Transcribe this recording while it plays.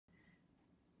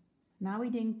Now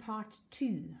we're doing part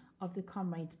 2 of the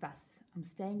Comrades Bus. I'm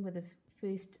staying with the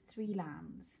first 3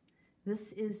 lines.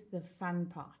 This is the fun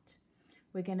part.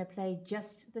 We're going to play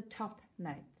just the top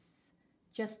notes.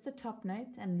 Just the top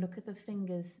notes, and look at the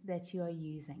fingers that you are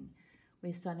using.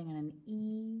 We're starting on an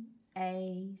E,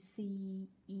 A, C,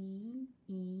 E,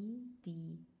 E,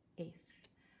 D, F.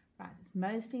 Right, it's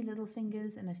mostly little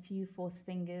fingers and a few fourth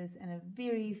fingers and a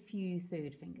very few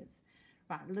third fingers.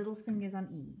 Right, little fingers on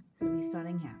E. So we're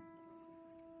starting here.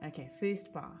 Okay,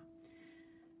 first bar.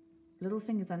 Little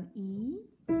fingers on E,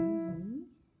 E,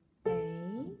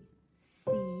 A,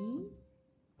 C,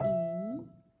 E,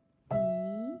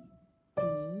 E, D,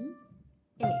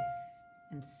 F.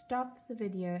 And stop the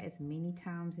video as many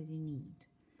times as you need.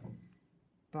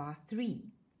 Bar 3.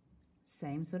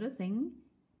 Same sort of thing.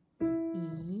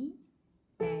 E,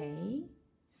 A,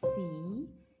 C,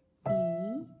 E,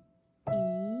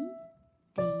 E,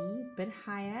 D, bit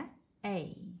higher,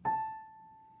 A.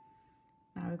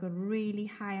 Now we've got really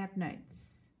high up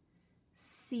notes.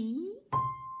 C,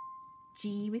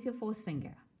 G with your fourth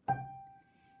finger.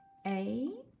 A,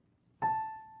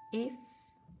 F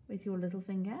with your little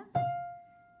finger.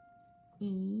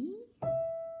 E,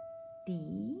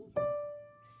 D,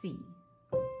 C.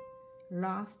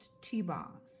 Last 2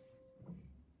 bars.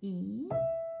 E,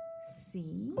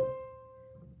 C,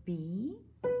 B,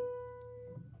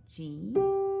 G,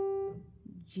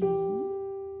 G,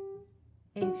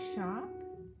 F sharp,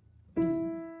 E.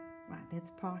 Right,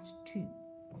 that's part 2.